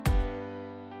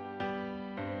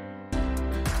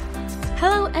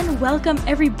Hello and welcome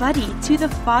everybody to the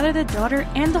Father, the Daughter,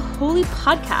 and the Holy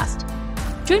podcast.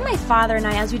 Join my father and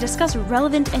I as we discuss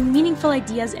relevant and meaningful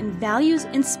ideas and values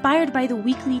inspired by the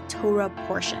weekly Torah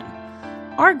portion.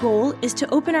 Our goal is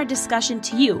to open our discussion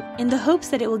to you in the hopes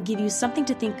that it will give you something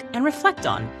to think and reflect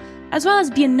on, as well as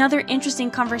be another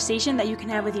interesting conversation that you can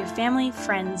have with your family,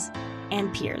 friends,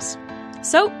 and peers.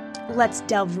 So, let's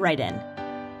delve right in.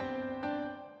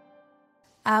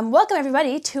 Welcome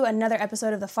everybody to another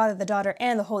episode of the Father, the Daughter,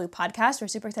 and the Holy podcast. We're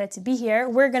super excited to be here.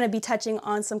 We're going to be touching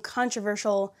on some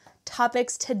controversial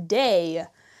topics today.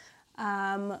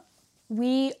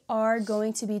 We are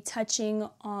going to be touching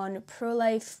on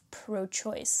pro-life,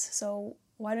 pro-choice. So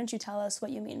why don't you tell us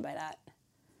what you mean by that?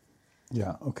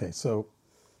 Yeah, okay. So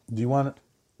do you want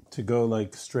to go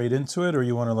like straight into it, or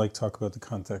you want to like talk about the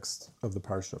context of the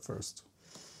Parasha first?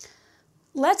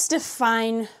 Let's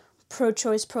define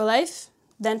pro-choice, pro-life,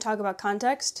 then talk about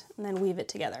context, and then weave it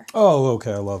together. Oh,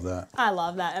 okay. I love that. I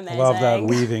love that. Amazing. I love that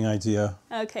weaving idea.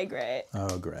 Okay, great.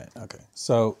 Oh, great. Okay.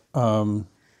 So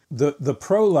the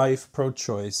pro-life,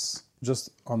 pro-choice,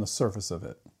 just on the surface of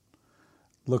it,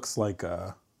 looks like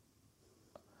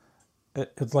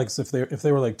it's like if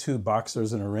they were like two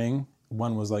boxers in a ring,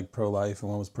 one was like pro-life and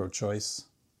one was pro-choice.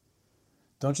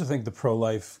 Don't you think the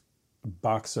pro-life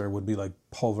boxer would be like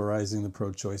pulverizing the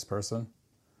pro-choice person?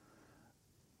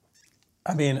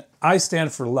 I mean, I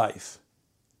stand for life,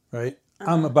 right?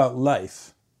 I'm about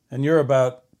life, and you're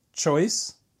about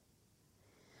choice.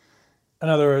 In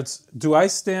other words, do I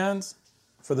stand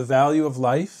for the value of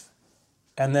life,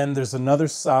 and then there's another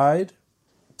side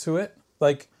to it?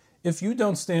 Like, if you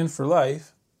don't stand for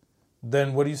life,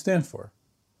 then what do you stand for?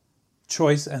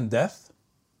 Choice and death?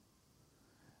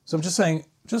 So I'm just saying,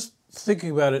 just thinking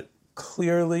about it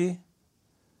clearly,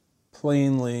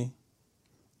 plainly,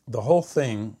 the whole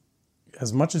thing,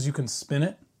 as much as you can spin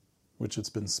it, which it's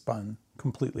been spun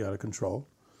completely out of control,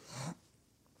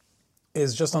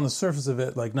 is just on the surface of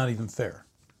it, like, not even fair.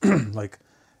 Like,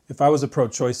 if I was a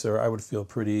pro-choicer, I would feel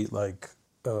pretty like,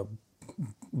 it's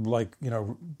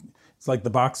like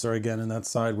the boxer again in that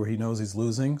side where he knows he's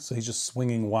losing, so he's just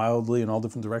swinging wildly in all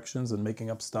different directions and making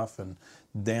up stuff and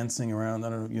dancing around. I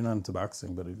don't know, you're not into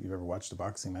boxing, but if you've ever watched a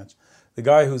boxing match, the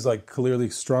guy who's like clearly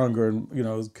stronger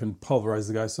and can pulverize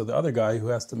the guy. So the other guy who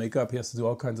has to make up, he has to do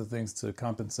all kinds of things to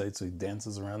compensate. So he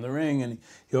dances around the ring and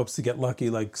he hopes to get lucky,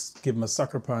 like give him a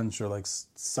sucker punch or like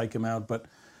psych him out. But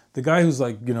the guy who's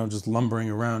like just lumbering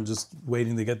around, just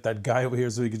waiting to get that guy over here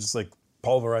so he could just like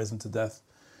pulverize him to death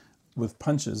with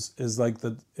punches is like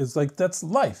that's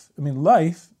life. I mean,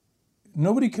 life.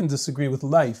 Nobody can disagree with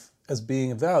life as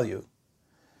being a value.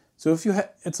 So if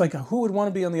it's like, who would want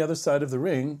to be on the other side of the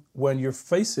ring when you're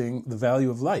facing the value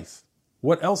of life?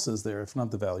 What else is there if not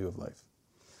the value of life?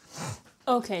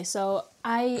 Okay, so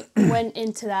I went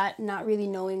into that not really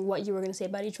knowing what you were going to say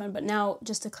about each one, but now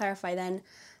just to clarify then.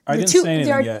 I didn't say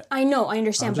anything yet. I know, I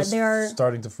understand, but there are...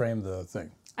 starting to frame the thing.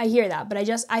 I hear that, but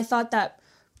I thought that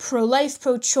pro-life,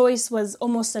 pro-choice was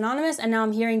almost synonymous, and now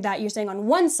I'm hearing that you're saying on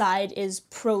one side is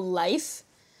pro-life,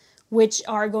 which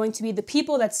are going to be the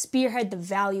people that spearhead the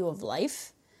value of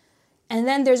life. And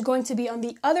then there's going to be on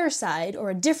the other side, or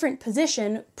a different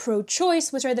position,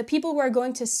 pro-choice, which are the people who are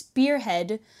going to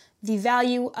spearhead the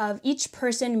value of each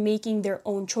person making their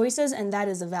own choices, and that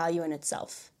is a value in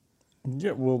itself.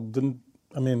 Yeah, well,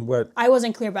 what? I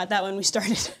wasn't clear about that when we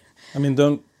started. I mean,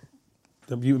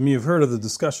 you've heard of the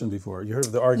discussion before. You heard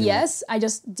of the argument. Yes, I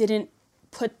just didn't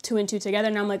put two and two together,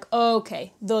 and I'm like, oh,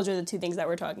 okay, those are the two things that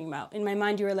we're talking about. In my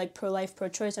mind, you were like pro-life,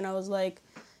 pro-choice, and I was like,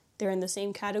 they're in the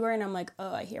same category, and I'm like,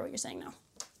 oh, I hear what you're saying now.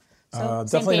 So,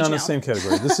 definitely not in the same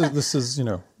category. This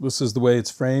is the way it's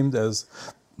framed as.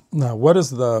 Now, what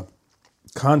is the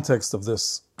context of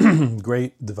this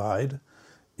great divide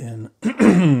in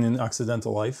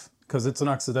Occidental life? Because it's an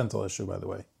Occidental issue, by the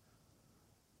way.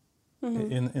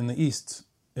 Mm-hmm. In the East,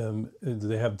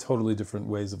 they have totally different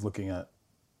ways of looking at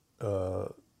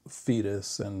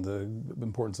fetus and the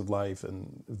importance of life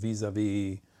and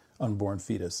vis-a-vis unborn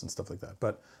fetus and stuff like that.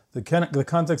 But the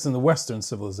context in the Western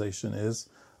civilization is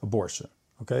abortion,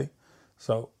 okay?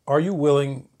 So are you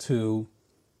willing to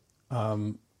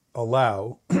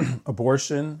allow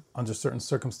abortion under certain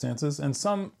circumstances? And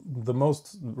the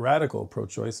most radical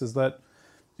pro-choice is that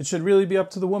it should really be up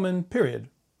to the woman, period,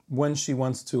 when she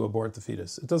wants to abort the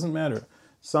fetus. It doesn't matter.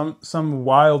 Some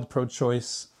wild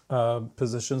pro-choice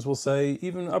positions will say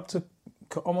even up to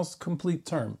almost complete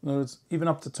term. In other words, even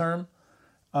up to term,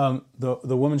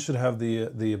 the woman should have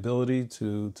the ability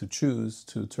to choose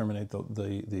to terminate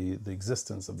the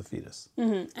existence of the fetus.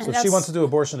 Mm-hmm. So if she wants to do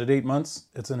abortion at 8 months,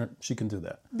 she can do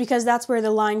that. Because that's where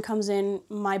the line comes in,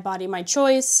 my body, my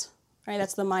choice. Right,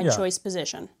 that's the my choice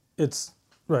position. It's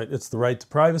right. It's the right to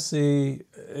privacy.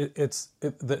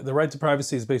 The right to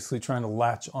privacy is basically trying to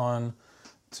latch on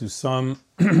to some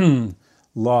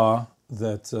law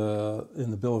that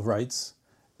in the Bill of Rights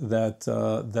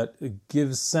that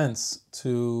gives sense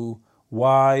to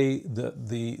why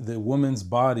the woman's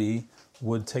body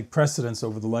would take precedence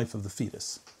over the life of the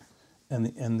fetus.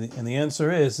 And the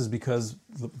answer is because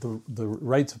the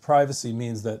right to privacy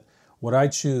means that what I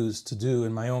choose to do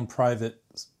in my own private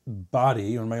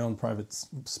body or my own private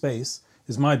space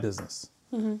is my business,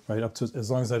 right? Up to as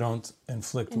long as I don't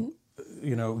inflict,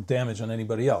 damage on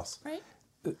anybody else. Right.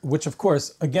 Which, of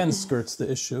course, again skirts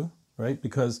the issue, right?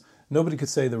 Because nobody could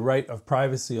say the right of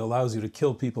privacy allows you to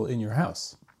kill people in your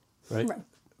house, right?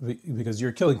 Because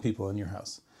you're killing people in your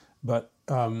house, but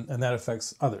and that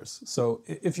affects others. So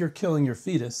if you're killing your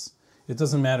fetus, it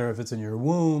doesn't matter if it's in your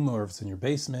womb or if it's in your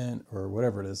basement or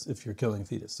whatever it is, if you're killing a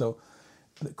fetus. So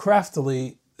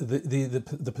craftily,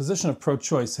 the position of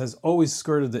pro-choice has always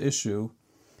skirted the issue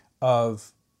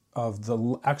of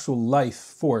the actual life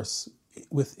force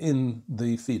within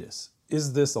the fetus.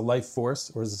 Is this a life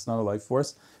force or is this not a life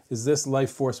force? Is this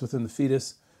life force within the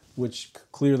fetus, which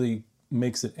clearly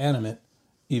makes it animate,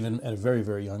 even at a very,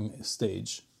 very young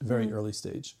stage, very early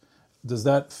stage? Does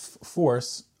that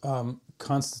force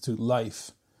constitute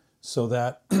life so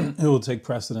that it will take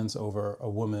precedence over a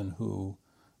woman who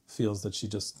feels that she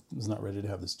just is not ready to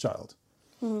have this child?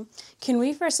 Can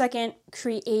we for a second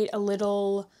create a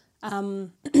little, I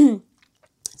don't know,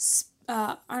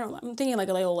 I'm thinking like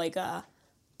a little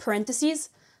parentheses,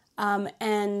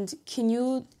 and can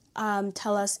you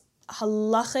tell us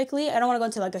halachically, I don't want to go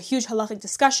into like a huge halachic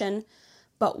discussion,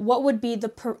 but what would be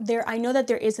there? I know that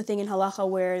there is a thing in halacha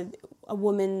where a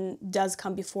woman does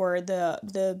come before if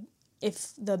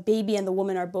the baby and the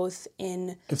woman are both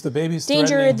in if the baby's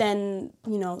danger, then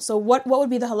so what would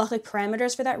be the halachic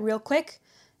parameters for that real quick?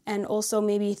 And also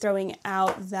maybe throwing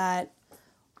out that,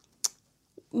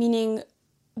 meaning,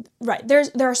 right, there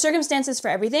are circumstances for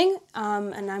everything,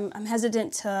 and I'm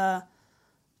hesitant to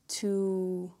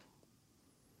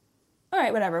all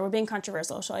right, whatever, we're being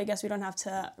controversial, so I guess we don't have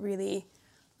to really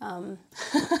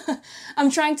I'm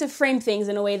trying to frame things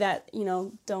in a way that,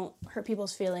 don't hurt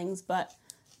people's feelings, but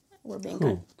we're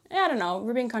being I don't know,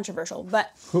 we're being controversial,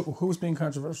 but who's being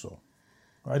controversial?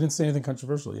 I didn't say anything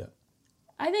controversial yet.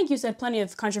 I think you said plenty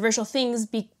of controversial things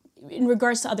in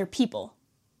regards to other people.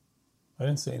 I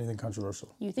didn't say anything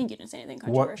controversial. You think you didn't say anything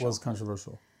controversial. What was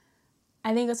controversial?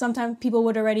 I think that sometimes people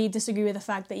would already disagree with the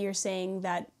fact that you're saying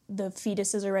that the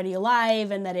fetus is already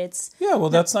alive and that it's... Yeah, well,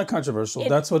 that's not controversial.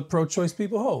 That's what pro-choice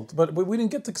people hold. But we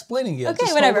didn't get to explaining yet. Okay,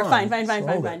 just whatever. Fine.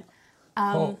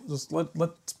 Just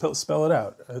let's spell it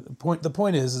out. The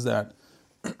point is that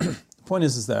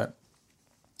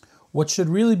what should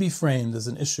really be framed as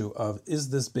an issue of, is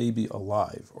this baby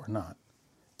alive or not?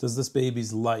 Does this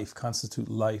baby's life constitute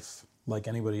life like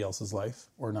anybody else's life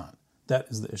or not? That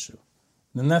is the issue.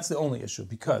 And that's the only issue,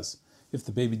 because if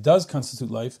the baby does constitute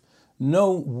life,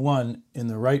 no one in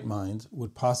the right mind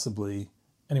would possibly,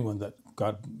 anyone that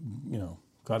God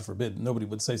forbid, nobody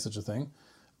would say such a thing,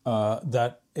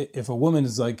 that if a woman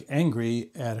is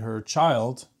angry at her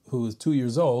child who is 2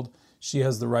 years old, she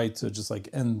has the right to just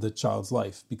end the child's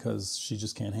life because she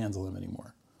just can't handle him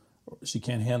anymore. She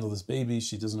can't handle this baby.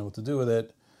 She doesn't know what to do with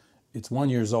it. It's 1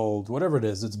 year old, whatever it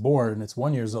is, it's born, it's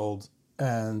 1 year old,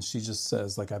 and she just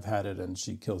says, I've had it, and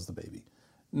she kills the baby.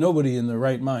 Nobody in their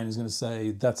right mind is going to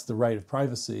say that's the right of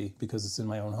privacy because it's in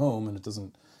my own home and it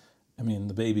doesn't,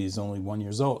 the baby is only 1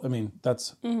 year old.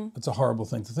 That's a horrible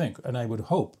thing to think. And I would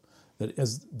hope that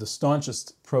as the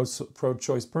staunchest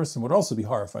pro-choice person would also be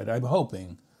horrified. I'm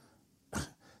hoping.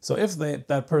 So if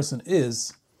that person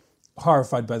is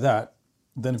horrified by that,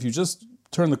 then if you just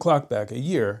turn the clock back a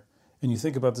year and you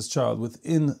think about this child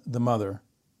within the mother's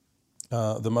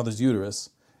uterus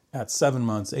at 7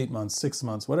 months, 8 months, 6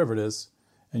 months, whatever it is,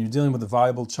 and you're dealing with a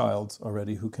viable child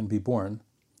already who can be born,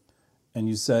 and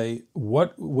you say,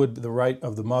 what would the right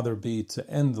of the mother be to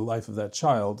end the life of that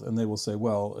child? And they will say,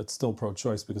 well, it's still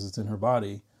pro-choice because it's in her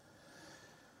body.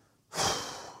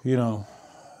 You're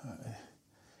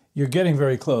getting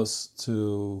very close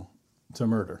to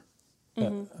murder.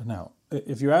 Now,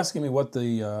 if you're asking me what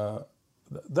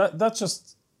that's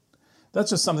just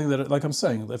something that, I'm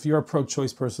saying, if you're a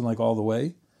pro-choice person all the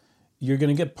way, you're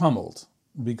going to get pummeled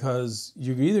because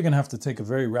you're either going to have to take a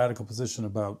very radical position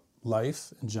about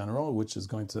life in general, which is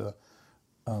going to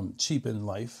cheapen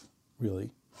life really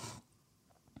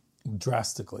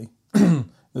drastically.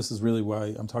 This is really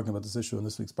why I'm talking about this issue in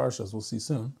this week's Parasha, as we'll see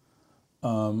soon.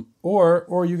 Or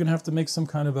you're going to have to make some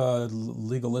kind of a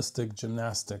legalistic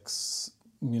gymnastics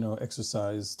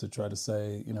exercise to try to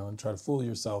say, and try to fool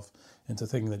yourself into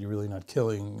thinking that you're really not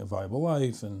killing a viable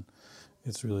life, and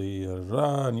it's really,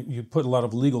 and you put a lot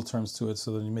of legal terms to it,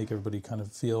 so then you make everybody kind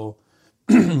of feel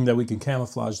that we can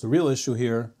camouflage the real issue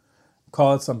here,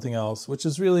 call it something else, which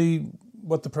is really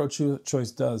what the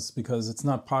pro-choice does, because it's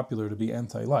not popular to be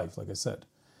anti-life, like I said.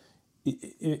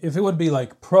 If it would be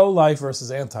like pro-life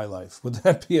versus anti-life, would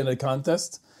that be in a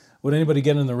contest? Would anybody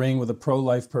get in the ring with a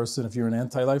pro-life person if you're an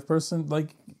anti-life person?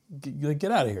 Like,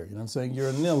 get out of here. You know what I'm saying? You're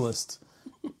a nihilist.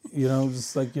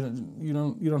 Just like, you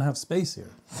don't have space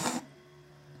here.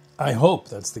 I hope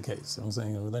that's the case. I'm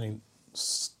saying with any,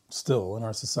 still in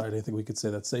our society, I think we could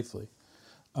say that safely.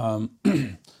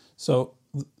 So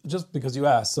just because you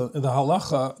asked, so the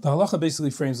halacha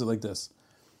basically frames it like this.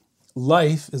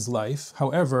 Life is life.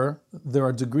 However, there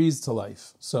are degrees to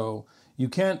life. So you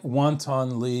can't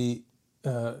wantonly,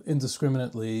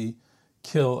 indiscriminately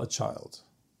kill a child,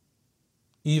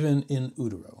 even in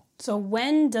utero. So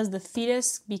when does the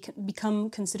fetus become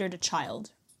considered a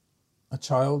child? A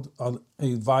child, a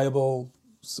viable,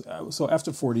 so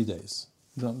after 40 days.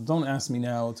 Don't ask me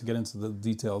now to get into the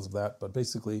details of that, but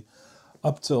basically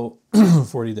up till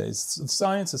 40 days.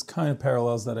 Science is kind of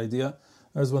parallels that idea.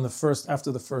 There's when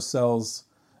after the first cells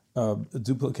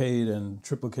duplicate and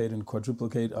triplicate and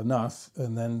quadruplicate enough,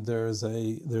 and then there's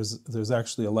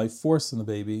actually a life force in the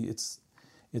baby.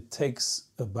 It takes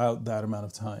about that amount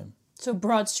of time. So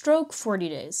broad stroke, 40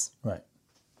 days. Right.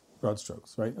 Broad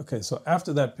strokes, right? Okay, so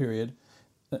after that period,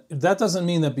 that doesn't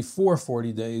mean that before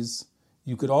 40 days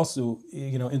you could also,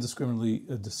 indiscriminately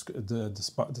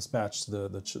dispatch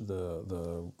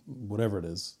the whatever it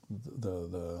is,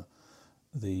 the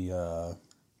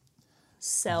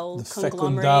cell the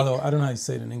conglomerate. fecundado, I don't know how you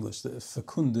say it in English, the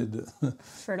fecunded,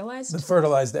 fertilized? the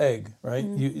fertilized egg, right?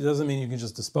 Mm-hmm. It doesn't mean you can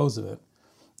just dispose of it.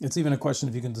 It's even a question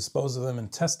if you can dispose of them in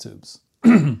test tubes.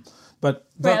 But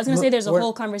right, I was going to say there's a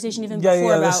whole conversation even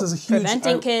before about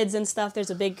preventing kids and stuff.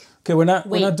 There's a big we're not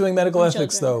doing medical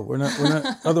ethics though. We're not.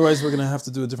 Otherwise, we're going to have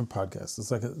to do a different podcast. It's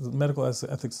like medical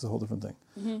ethics is a whole different thing.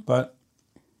 Mm-hmm. But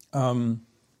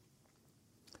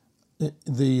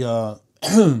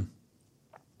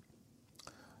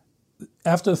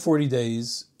after 40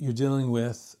 days, you're dealing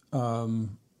with a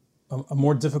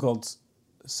more difficult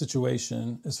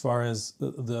situation as far as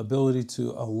the ability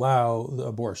to allow the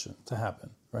abortion to happen,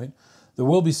 right? There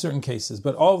will be certain cases,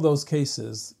 but all of those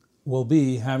cases will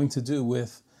be having to do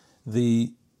with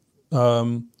the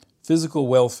physical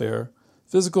welfare,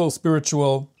 physical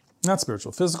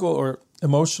or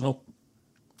emotional,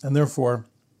 and therefore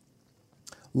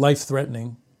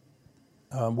life-threatening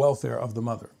welfare of the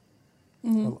mother.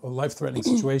 Mm-hmm. A life-threatening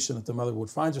situation that the mother would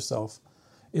find herself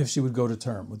if she would go to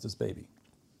term with this baby.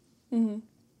 Mm-hmm.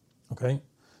 Okay?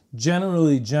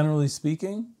 Generally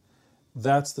speaking,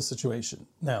 that's the situation.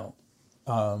 Now,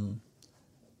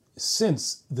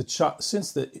 since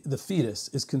the fetus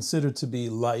is considered to be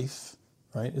life,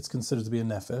 right? It's considered to be a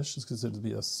nefesh. It's considered to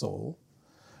be a soul,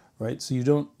 right? So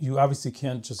you obviously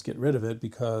can't just get rid of it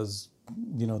because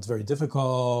it's very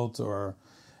difficult, or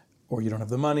you don't have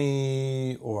the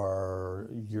money, or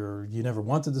you never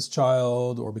wanted this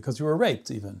child, or because you were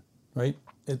raped, even, right?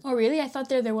 Oh, really? I thought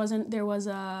there was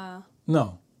a...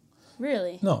 No.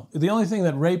 Really? No. The only thing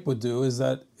that rape would do is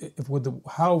that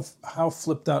how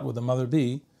flipped out would the mother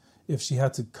be if she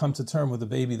had to come to term with a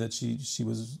baby that she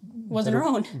wasn't her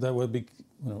own. That would be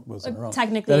wasn't her own.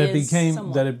 Technically,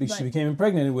 she became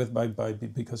impregnated with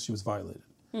because she was violated.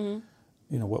 Mm-hmm.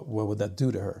 What would that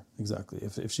do to her exactly?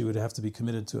 If she would have to be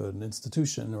committed to an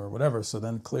institution or whatever, so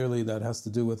then clearly that has to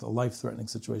do with a life-threatening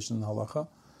situation in the halacha,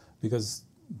 because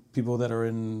people that are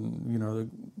in,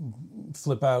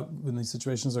 flip out in these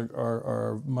situations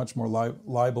are much more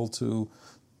liable to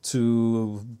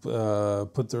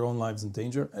put their own lives in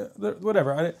danger.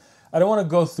 Whatever. I don't want to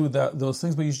go through those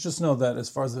things, but you should just know that as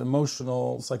far as the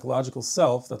emotional, psychological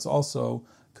self, that's also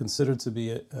considered to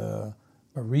be a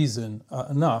reason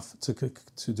enough to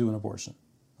do an abortion.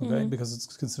 Okay, mm-hmm. Because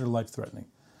it's considered life-threatening.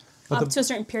 But to a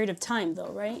certain period of time,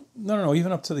 though, right? No,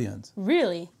 even up to the end.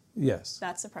 Really? Yes.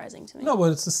 That's surprising to me. No,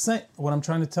 but it's the same. What I'm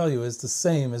trying to tell you is the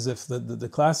same as if the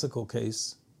classical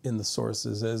case in the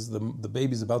sources is the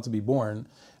baby's about to be born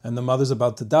and the mother's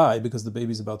about to die because the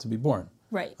baby's about to be born.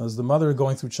 Right. As the mother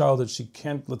going through childhood, she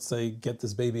can't, let's say, get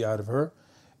this baby out of her,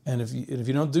 and if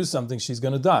you don't do something, she's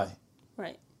going to die.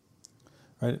 Right.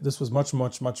 Right. This was much more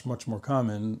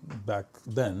common back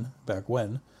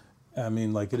when. I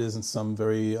mean, like it is in some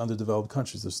very underdeveloped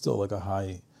countries. There's still like a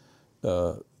high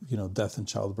death and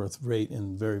childbirth rate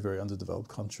in very, very underdeveloped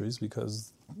countries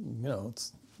because,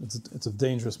 it's a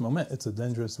dangerous moment. It's a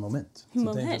dangerous moment.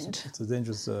 It's a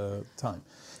dangerous time.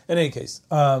 In any case,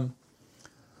 so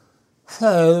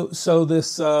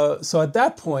at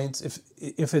that point,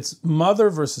 if it's mother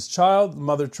versus child,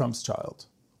 mother trumps child.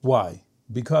 Why?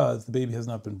 Because the baby has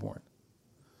not been born.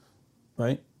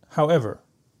 Right? However,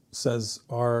 says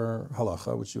our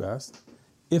halacha, which you asked,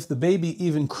 if the baby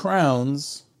even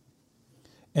crowns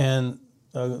and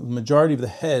the majority of the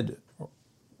head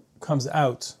comes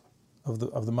out of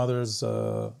the mother's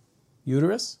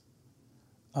uterus,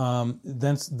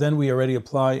 then we already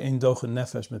apply ein dochen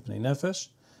nefesh mipnei nefesh.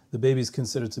 The baby is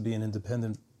considered to be an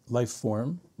independent life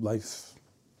form, life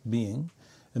being,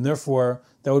 and therefore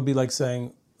that would be like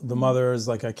saying the mother is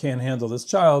like, I can't handle this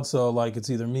child, so like it's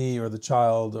either me or the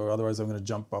child, or otherwise I'm going to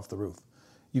jump off the roof.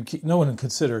 No one would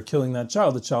consider killing that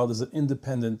child. The child is an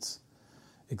independent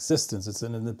existence. It's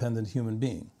an independent human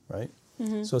being, right?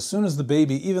 Mm-hmm. So as soon as the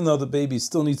baby, even though the baby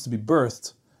still needs to be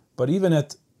birthed, but even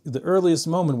at the earliest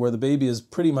moment where the baby is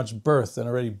pretty much birthed and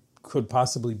already could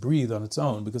possibly breathe on its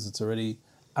own because it's already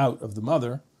out of the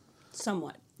mother.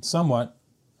 Somewhat,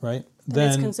 right? Then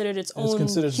it's considered its own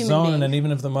human being. And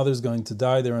even if the mother's going to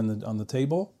die there on the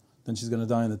table, then she's going to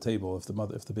die on the table if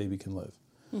the baby can live,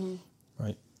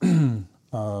 right?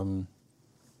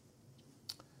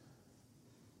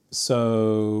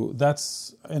 So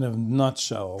that's in a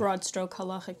nutshell. Broad stroke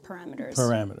halachic parameters.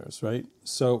 Parameters, right?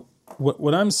 So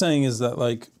what I'm saying is that,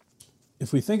 like,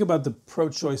 if we think about the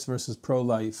pro-choice versus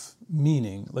pro-life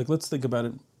meaning, like, let's think about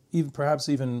it perhaps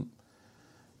even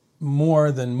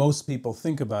more than most people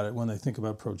think about it when they think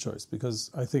about pro-choice,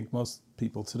 because I think most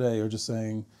people today are just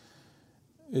saying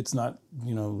it's not,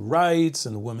 rights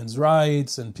and women's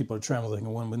rights, and people are trampling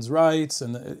on women's rights,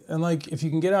 and like, if you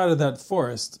can get out of that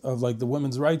forest of like the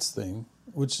women's rights thing,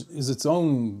 which is its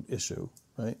own issue,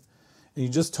 right? And you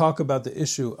just talk about the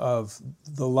issue of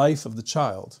the life of the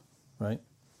child, right?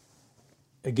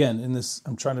 Again, in this,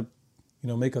 I'm trying to,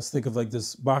 make us think of like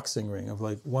this boxing ring of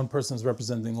like one person is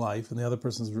representing life and the other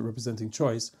person is representing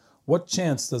choice. What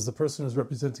chance does the person who's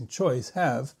representing choice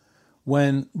have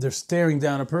when they're staring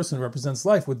down a person who represents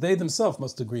life, what they themselves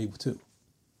must agree to?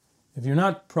 If you're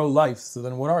not pro-life, so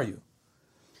then what are you?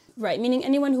 Right, meaning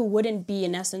anyone who wouldn't be,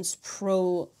 in essence,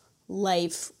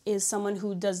 pro-life is someone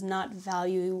who does not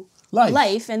value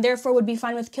life and therefore would be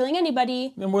fine with killing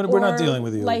anybody. And we're not dealing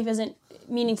with you. Life isn't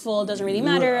meaningful, doesn't really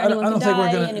matter, I don't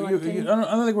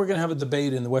think we're going to have a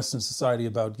debate in the Western society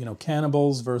about,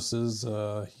 cannibals versus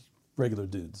regular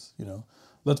dudes,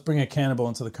 Let's bring a cannibal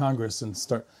into the Congress and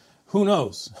start... Who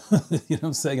knows? You know what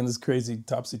I'm saying? In this crazy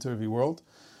topsy-turvy world.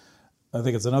 I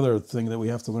think it's another thing that we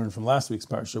have to learn from last week's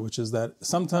Parasha, which is that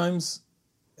sometimes,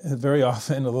 very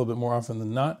often, a little bit more often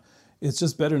than not, it's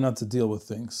just better not to deal with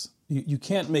things. You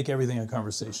can't make everything a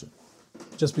conversation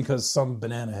just because some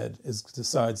banana head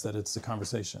decides that it's a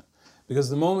conversation. Because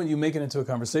the moment you make it into a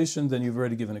conversation, then you've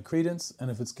already given it credence,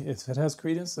 and if it has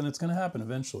credence, then it's going to happen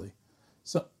eventually.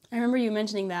 So I remember you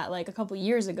mentioning that like a couple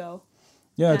years ago.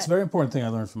 Yeah, it's a very important thing I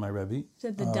learned from my Rebbe. Is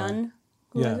it the Dun?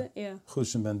 Who was it? Yeah.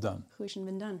 Chushin ben Dun. Chushin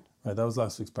ben Dun. Right, that was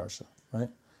last week's Parsha, right?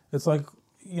 It's like,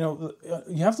 you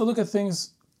have to look at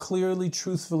things clearly,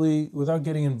 truthfully, without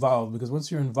getting involved, because once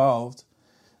you're involved,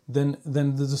 then the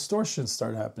distortions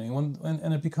start happening,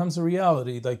 and it becomes a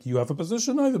reality. Like, you have a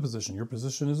position, I have a position. Your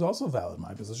position is also valid.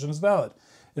 My position is valid.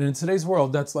 And in today's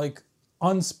world, that's like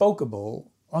unspeakable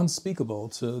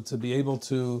to be able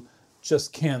to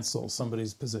just cancel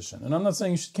somebody's position. And I'm not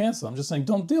saying you should cancel. I'm just saying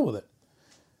don't deal with it.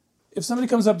 If somebody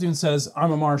comes up to you and says,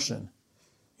 I'm a Martian,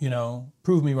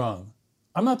 prove me wrong,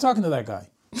 I'm not talking to that guy.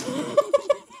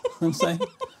 I'm saying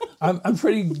I'm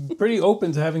pretty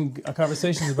open to having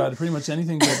conversations about pretty much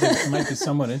anything that might be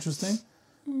somewhat interesting.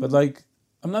 But like,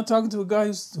 I'm not talking to a guy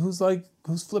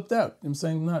who's flipped out. I'm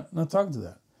saying not talking to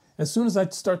that. As soon as I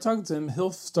start talking to him,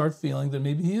 he'll start feeling that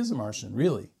maybe he is a Martian,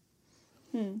 really.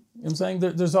 I'm saying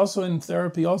there's also in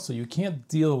therapy also, you can't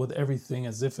deal with everything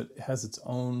as if it has its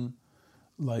own,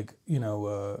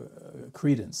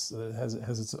 credence. It has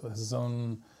its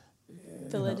own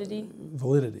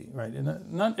validity, right? And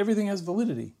not everything has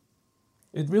validity.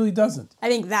 It really doesn't. I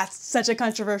think that's such a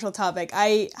controversial topic.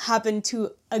 I happen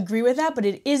to agree with that, but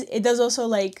it does also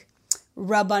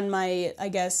rub on my, I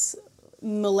guess,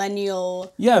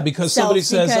 millennial. Yeah, because somebody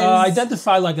says,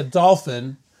 identify like a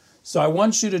dolphin. So I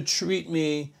want you to treat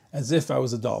me as if I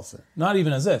was a dolphin. Not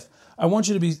even as if. I want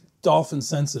you to be dolphin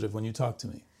sensitive when you talk to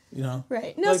me,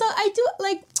 Right. No, so I do,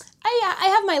 I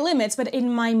have my limits, but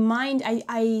in my mind,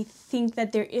 I think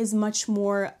that there is much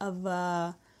more of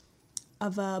a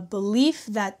belief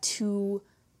that to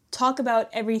talk about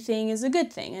everything is a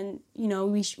good thing. And,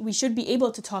 we should be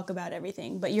able to talk about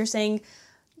everything. But you're saying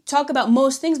talk about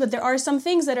most things, but there are some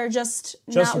things that are just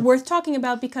not worth talking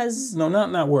about because... No,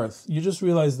 not worth. You just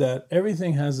realize that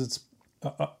everything has its...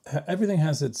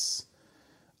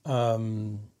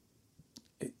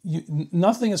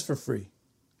 nothing is for free.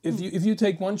 If you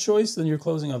take one choice, then you're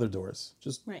closing other doors.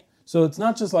 Right. So it's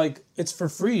not just like it's for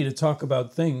free to talk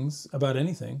about things, about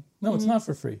anything. No, it's not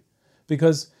for free.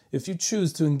 Because if you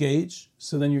choose to engage,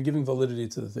 so then you're giving validity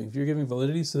to the thing. If you're giving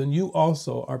validity, so then you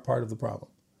also are part of the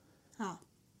problem. Huh.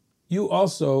 You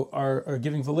also are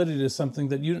giving validity to something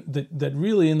that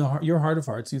really in your heart of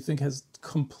hearts you think is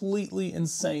completely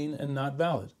insane and not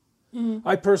valid. Mm-hmm.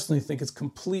 I personally think it's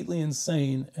completely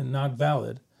insane and not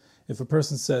valid if a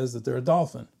person says that they're a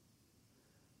dolphin.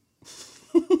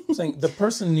 I'm saying the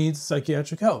person needs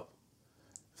psychiatric help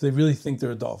if they really think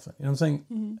they're a dolphin. You know what I'm saying?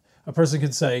 Mm-hmm. A person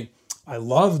could say, I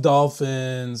love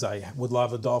dolphins. I would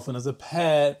love a dolphin as a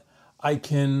pet.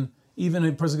 Even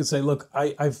a person could say, look,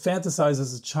 I fantasized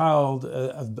as a child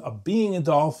of being a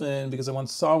dolphin because I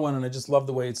once saw one and I just love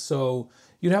the way it's so.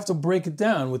 You'd have to break it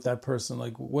down with that person.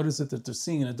 Like, what is it that they're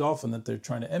seeing in a dolphin that they're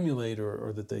trying to emulate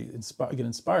or that they get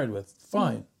inspired with?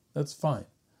 Fine. That's fine.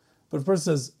 But if a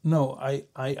person says, no, I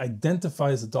identify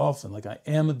as a dolphin, like I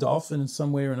am a dolphin in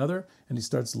some way or another, and he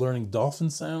starts learning dolphin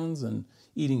sounds and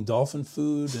eating dolphin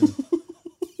food and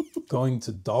going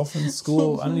to dolphin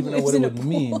school, I don't even know what it would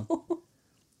mean.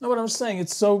 No, what I'm saying,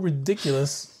 it's so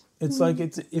ridiculous. It's like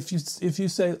if you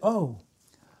say, oh,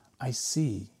 I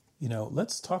see,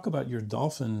 let's talk about your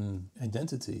dolphin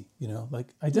identity,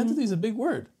 like identity is a big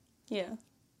word. Yeah.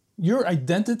 Your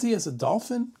identity as a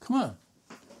dolphin? Come on.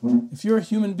 If you're a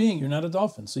human being, you're not a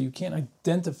dolphin. So you can't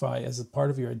identify as a part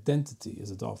of your identity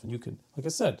as a dolphin. You could, like I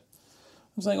said,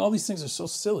 I'm saying all these things are so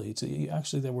silly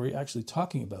that we're actually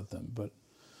talking about them. But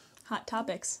hot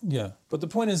topics. Yeah. But the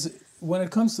point is, when it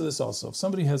comes to this also, if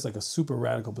somebody has like a super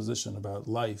radical position about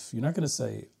life, you're not going to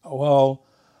say, oh, well,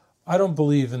 I don't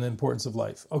believe in the importance of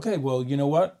life. Okay, well, you know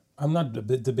what? I'm not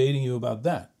debating you about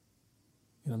that.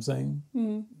 You know what I'm saying?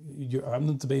 Mm-hmm. I'm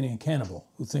not debating a cannibal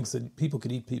who thinks that people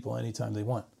could eat people anytime they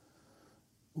want.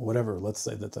 Whatever, let's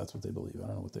say that that's what they believe. I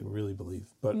don't know what they really believe.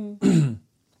 But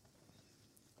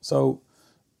so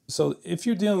if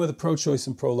you're dealing with a pro-choice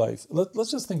and pro-life, let's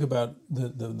just think about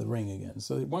the ring again.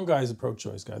 So one guy is a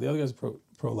pro-choice guy. The other guy is a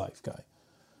pro-life guy.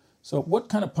 So what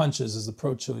kind of punches is the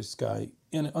pro-choice guy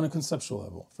on a conceptual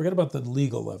level? Forget about the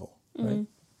legal level, right?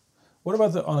 What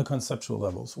about on a conceptual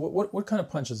level? So what kind of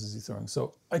punches is he throwing?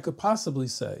 So I could possibly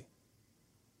say,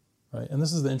 right, and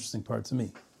this is the interesting part to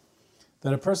me,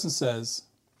 that a person says,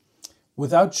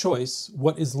 without choice,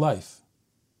 what is life?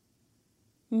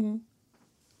 Mm-hmm.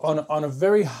 On a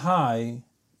very high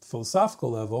philosophical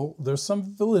level, there's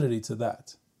some validity to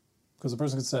that. Because a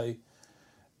person could say,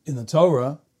 in the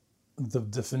Torah, the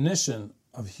definition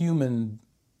of humanity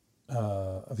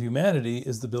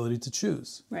is the ability to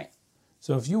choose. Right.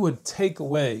 So if you would take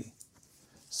away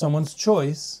someone's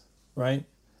choice, right,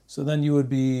 so then you would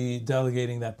be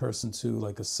delegating that person to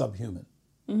like a subhuman,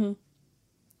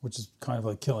 which is kind of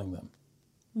like killing them.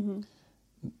 Mm-hmm.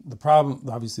 The problem,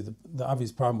 obviously, the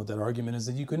obvious problem with that argument is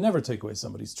that you could never take away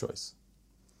somebody's choice.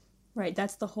 Right,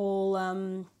 that's the whole...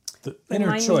 the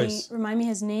inner choice. Remind me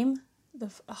his name?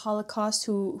 The Holocaust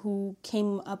who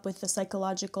came up with the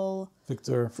psychological...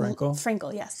 Viktor Frankl?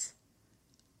 Frankl, yes.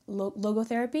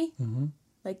 Logotherapy? Mm-hmm.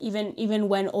 Like even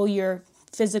when all your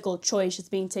physical choice is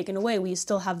being taken away, we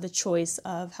still have the choice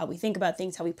of how we think about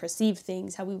things, how we perceive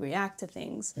things, how we react to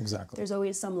things. Exactly. There's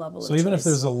always some level of choice. So even if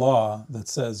there's a law that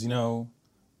says,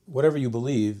 whatever you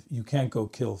believe, you can't go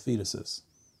kill fetuses,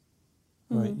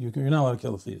 right? Mm-hmm. You're not allowed to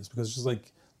kill a fetus because it's just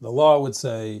like the law would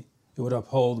say, it would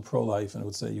uphold pro-life and it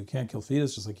would say you can't kill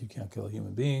fetus just like you can't kill a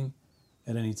human being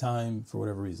at any time for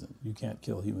whatever reason. You can't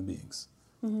kill human beings,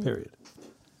 period.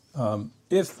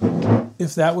 If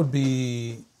that would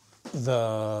be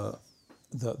the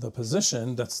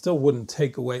position, that still wouldn't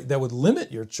take away, that would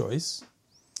limit your choice.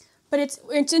 But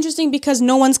it's interesting because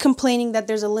no one's complaining that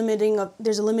there's a limiting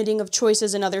of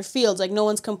choices in other fields. Like no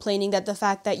one's complaining that the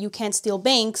fact that you can't steal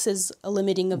banks is a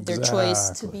limiting of their choice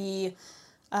to be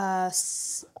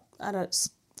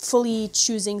fully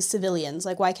choosing civilians.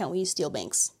 Like why can't we steal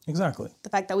banks? Exactly. The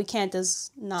fact that we can't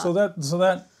is not. So that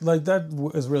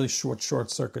is really short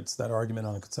circuits that argument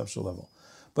on a conceptual level.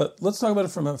 But let's talk about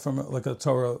it from a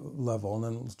Torah level, and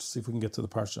then let's see if we can get to the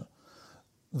Parsha.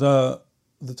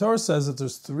 The Torah says that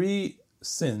there's 3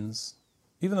 sins,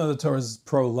 even though the Torah is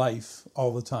pro-life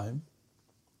all the time,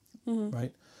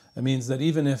 right? It means that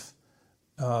even if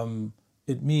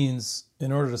it means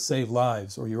in order to save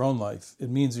lives or your own life, it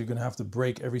means you're going to have to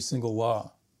break every single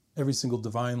law, every single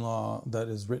divine law that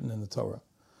is written in the Torah.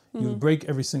 You would break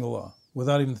every single law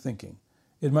without even thinking.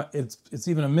 it's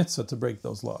even a mitzvah to break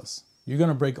those laws. You're going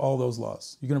to break all those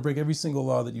laws. You're going to break every single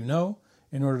law that you know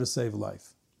in order to save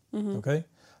life. Okay?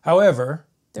 However,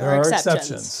 there are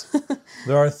exceptions.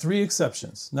 There are 3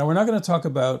 exceptions. Now, we're not going to talk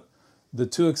about the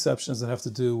 2 exceptions that have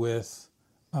to do with,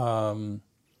 that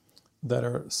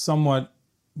are somewhat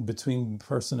between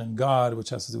person and God, which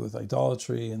has to do with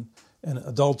idolatry and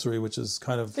adultery, which is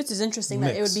kind of This is interesting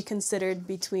mixed. that it would be considered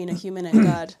between a human and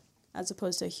God, as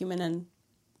opposed to a human and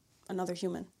another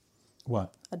human.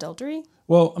 What? Adultery?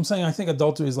 Well, I'm saying I think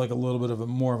adultery is like a little bit of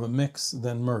more of a mix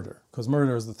than murder, because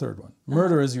murder is the third one.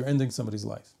 Murder is you're ending somebody's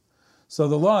life. So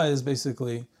the law is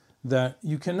basically that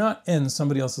you cannot end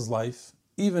somebody else's life,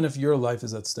 even if your life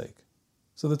is at stake.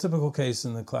 So the typical case,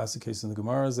 in the classic case in the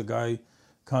Gemara, is a guy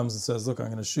comes and says, look, I'm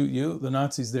going to shoot you. The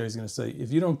Nazi's there. He's going to say,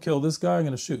 if you don't kill this guy, I'm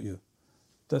going to shoot you.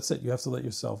 That's it. You have to let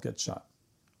yourself get shot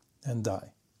and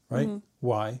die, right?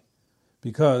 Why?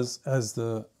 Because as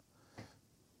the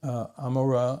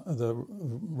Amora, the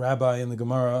rabbi in the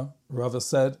Gemara, Rava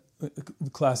said,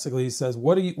 classically, he says,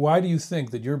 why do you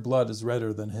think that your blood is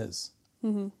redder than his?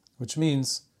 Which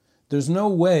means there's no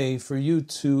way for you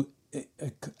to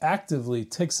actively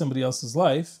take somebody else's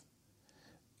life,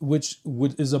 which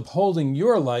is upholding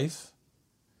your life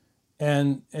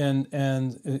and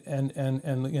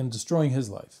destroying his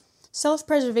life.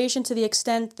 Self-preservation to the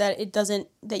extent that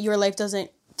that your life doesn't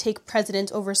take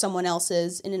precedence over someone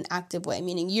else's in an active way,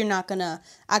 meaning you're not going to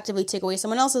actively take away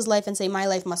someone else's life and say my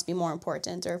life must be more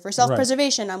important, or for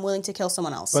self-preservation, I'm willing to kill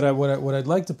someone else. But what I'd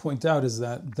like to point out is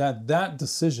that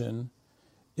decision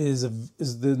is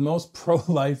the most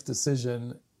pro-life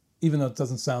decision, even though it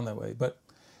doesn't sound that way. But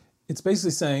it's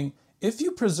basically saying, if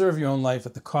you preserve your own life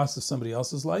at the cost of somebody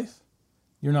else's life,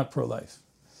 you're not pro-life.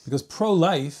 Because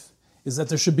pro-life is that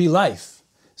there should be life.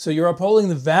 So you're upholding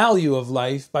the value of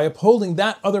life by upholding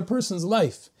that other person's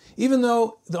life. Even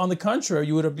though, on the contrary,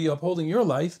 you would be upholding your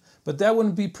life, but that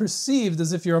wouldn't be perceived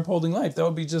as if you're upholding life. That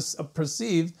would be just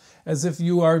perceived as if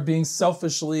you are being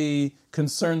selfishly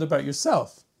concerned about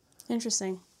yourself.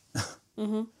 Interesting.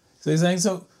 So you're saying,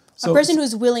 so a person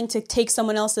who's willing to take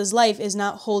someone else's life is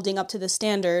not holding up to the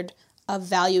standard of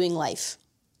valuing life.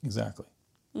 Exactly.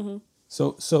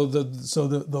 So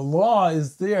the law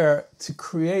is there to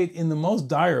create, in the most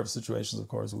dire of situations, of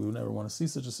course, we would never want to see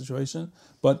such a situation,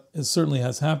 but it certainly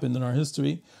has happened in our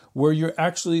history, where you're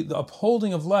actually, the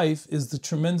upholding of life is the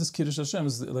tremendous Kiddush Hashem,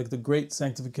 is like the great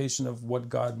sanctification of what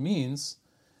God means,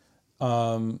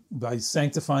 by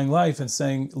sanctifying life and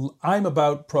saying, I'm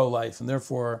about pro-life, and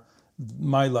therefore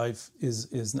my life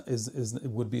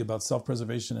would be about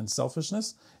self-preservation and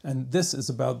selfishness, and this is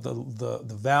about the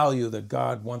value that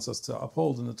God wants us to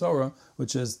uphold in the Torah,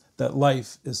 which is that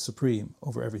life is supreme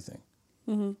over everything.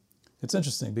 It's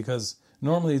interesting because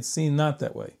normally it's seen not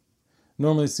that way.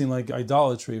 Normally it's seen like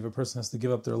idolatry, if a person has to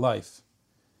give up their life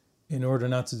in order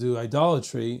not to do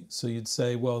idolatry. So you'd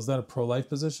say, well, is that a pro-life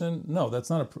position? No, that's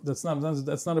not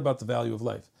about the value of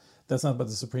life. That's not about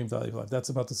the supreme value of life. That's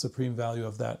about the supreme value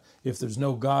of that. If there's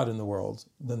no God in the world,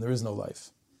 then there is no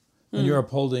life. And you're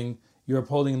upholding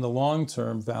the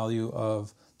long-term value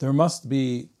of there must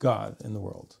be God in the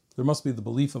world. There must be the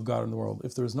belief of God in the world.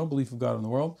 If there is no belief of God in the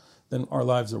world, then our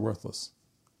lives are worthless.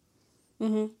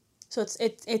 So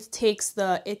it takes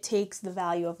the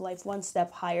value of life one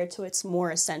step higher to its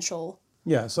more essential.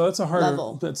 Yeah, so that's a harder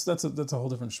level. That's a whole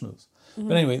different schmooze.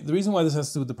 But anyway, the reason why this has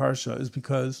to do with the Parasha is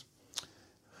because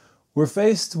we're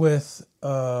faced with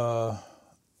a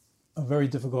very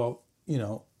difficult,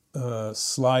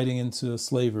 sliding into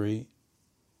slavery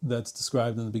that's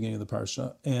described in the beginning of the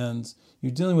Parasha. And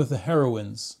you're dealing with the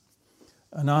heroines,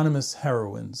 anonymous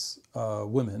heroines,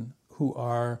 women who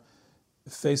are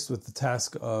faced with the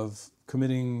task of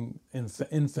committing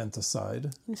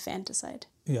infanticide. Infanticide.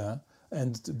 Yeah,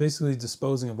 and basically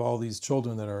disposing of all these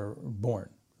children that are born.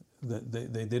 That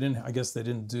they didn't, I guess they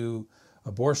didn't do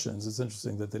abortions. It's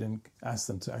interesting that they didn't ask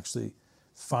them to actually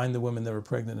find the women that were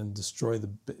pregnant and destroy the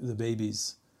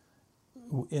babies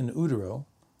in utero.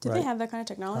 Did they have that kind of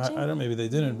technology? I don't know. Maybe they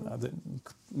didn't.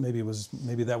 Maybe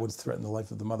that would threaten the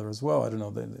life of the mother as well. I don't know.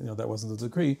 That wasn't the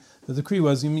decree. The decree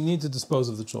was you need to dispose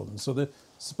of the children. So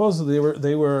supposedly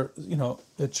they were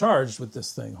charged with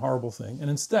this horrible thing, and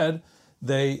instead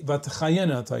they not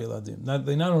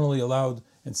only allowed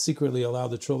and secretly allowed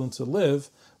the children to live,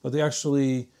 but they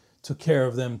actually took care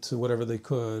of them to whatever they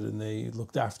could, and they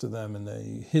looked after them, and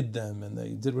they hid them, and they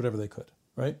did whatever they could,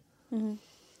 right?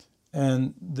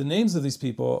 And the names of these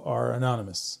people are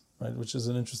anonymous, right? Which is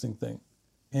an interesting thing.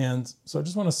 And so I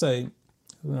just want to say,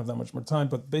 we don't have that much more time,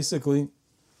 but basically,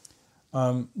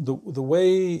 the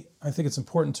way I think it's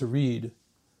important to read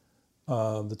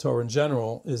the Torah in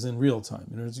general is in real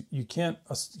time. You can't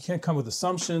come with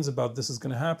assumptions about this is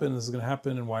going to happen,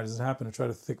 and why does it happen, and try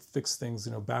to fix things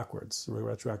backwards,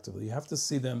 retroactively. You have to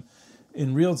see them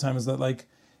in real time. Is that like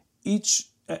each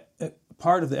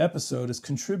part of the episode is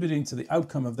contributing to the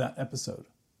outcome of that episode.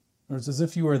 It's as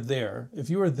if you were there. If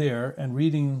you were there and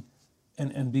reading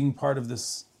and being part of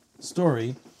this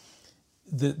story,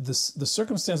 the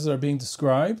circumstances that are being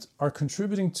described are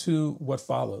contributing to what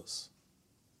follows.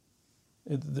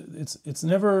 It's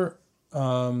never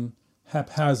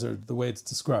haphazard the way it's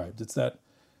described. It's that.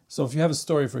 So if you have a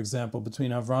story, for example,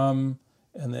 between Avram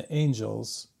and the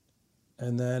angels,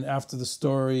 and then after the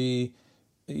story,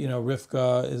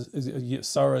 Rivka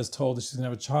Sarah is told that she's going to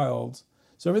have a child.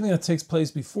 So everything that takes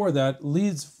place before that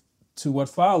leads to what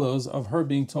follows of her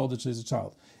being told that she's a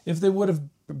child. If they would have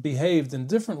behaved in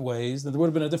different ways, then there would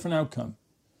have been a different outcome.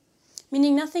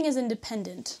 Meaning nothing is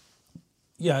independent.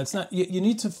 Yeah, it's not. You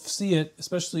need to see it,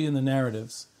 especially in the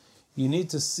narratives. You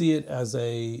need to see it as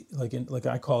like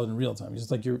I call it in real time. It's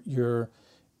just like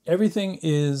everything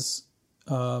is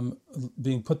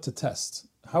being put to test.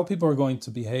 How people are going to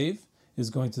behave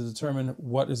is going to determine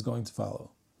what is going to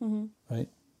follow, right?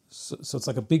 So it's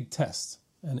like a big test,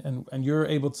 and you're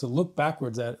able to look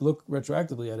backwards at it, look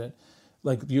retroactively at it,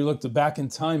 like you looked back in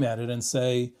time at it and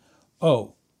say,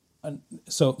 oh,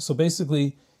 so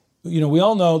basically, we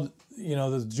all know.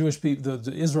 The Jewish people,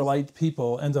 the Israelite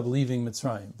people end up leaving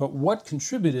Mitzrayim. But what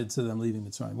contributed to them leaving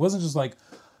Mitzrayim? It wasn't just like,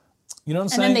 you know what I'm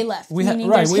saying? And then they left.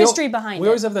 There's history behind it. We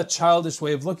always have that childish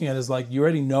way of looking at it, is like you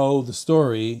already know the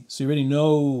story, so you already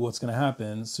know what's going to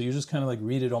happen. So you just kind of like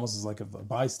read it almost as like a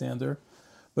bystander.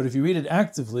 But if you read it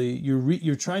actively,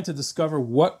 you're trying to discover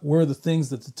what were the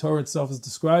things that the Torah itself is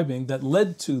describing that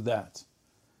led to that.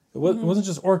 It wasn't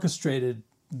just orchestrated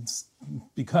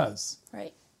because.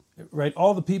 Right,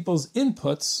 all the people's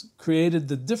inputs created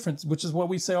the difference, which is what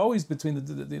we say always between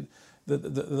the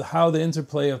how the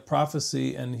interplay of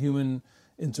prophecy and human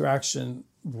interaction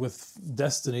with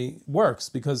destiny works,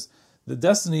 because the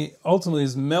destiny ultimately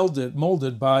is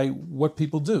molded by what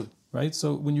people do. Right,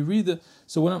 so when you read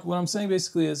what I'm saying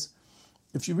basically is,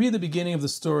 if you read the beginning of the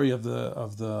story of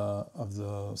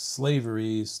the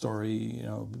slavery story,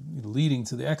 leading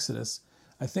to the Exodus,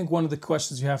 I think one of the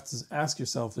questions you have to ask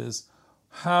yourself is,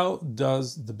 how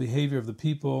does the behavior of the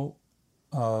people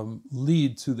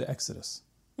lead to the Exodus?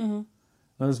 In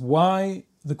other words, why?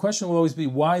 The question will always be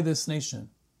why this nation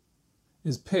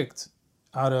is picked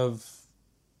out of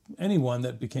anyone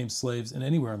that became slaves in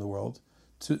anywhere in the world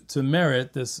to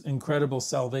merit this incredible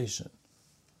salvation,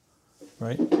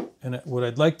 right? And what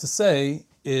I'd like to say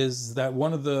is that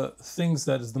one of the things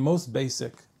that is the most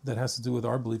basic that has to do with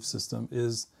our belief system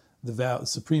is the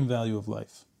supreme value of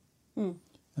life.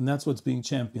 And that's what's being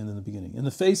championed in the beginning. In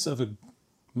the face of a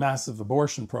massive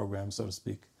abortion program, so to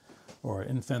speak, or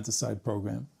infanticide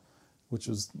program, which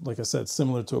was, like I said,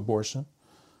 similar to abortion,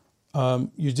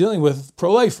 you're dealing with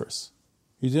pro-lifers.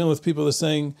 You're dealing with people that are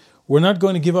saying, we're not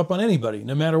going to give up on anybody,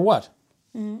 no matter what.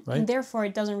 Right? And therefore,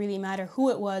 it doesn't really matter who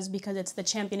it was, because it's the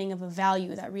championing of a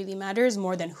value that really matters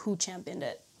more than who championed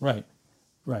it. Right.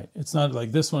 It's not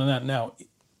like this one and that. Now,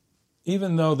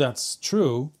 even though that's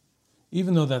true,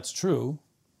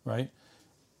 right?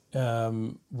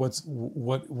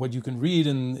 What you can read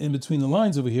in between the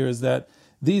lines over here is that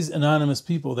these anonymous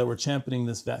people that were championing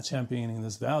this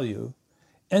value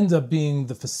end up being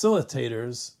the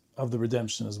facilitators of the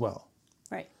redemption as well.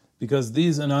 Right. Because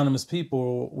these anonymous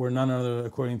people were none other,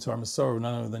 according to our Masorah,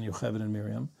 none other than Yocheved and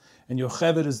Miriam. And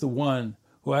Yocheved is the one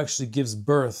who actually gives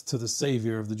birth to the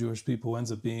savior of the Jewish people, who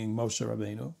ends up being Moshe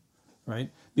Rabbeinu.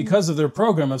 Right? Because of their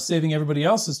program of saving everybody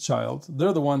else's child,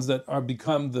 they're the ones that are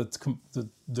become the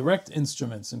direct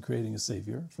instruments in creating a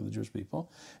savior for the Jewish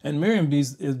people. And Miriam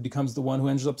becomes the one who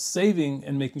ends up saving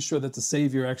and making sure that the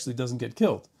savior actually doesn't get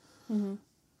killed.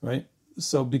 Right?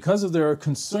 So because of their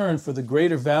concern for the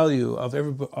greater value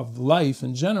of life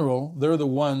in general, they're the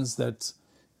ones that,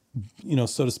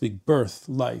 so to speak, birth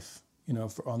life,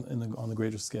 on the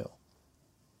greater scale.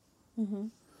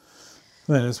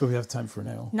 That's what we have time for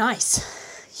now. Nice.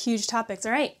 Huge topics.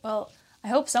 All right. Well, I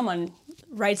hope someone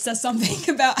writes us something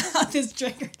about how this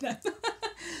triggered them.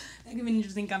 That could be an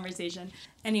interesting conversation.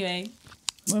 Anyway.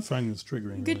 I'm not finding this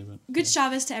triggering. Good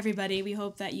Shabbos to everybody. We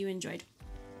hope that you enjoyed.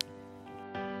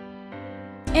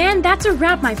 And that's a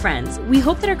wrap, my friends. We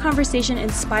hope that our conversation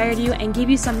inspired you and gave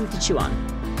you something to chew on.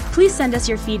 Please send us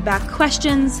your feedback,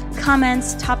 questions,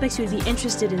 comments, topics you would be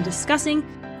interested in discussing,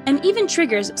 and even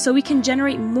triggers so we can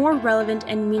generate more relevant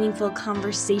and meaningful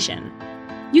conversation.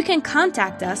 You can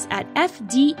contact us at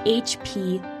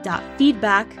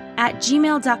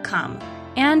fdhp.feedback@gmail.com.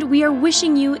 And we are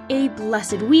wishing you a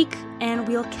blessed week, and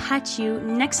we'll catch you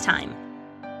next time.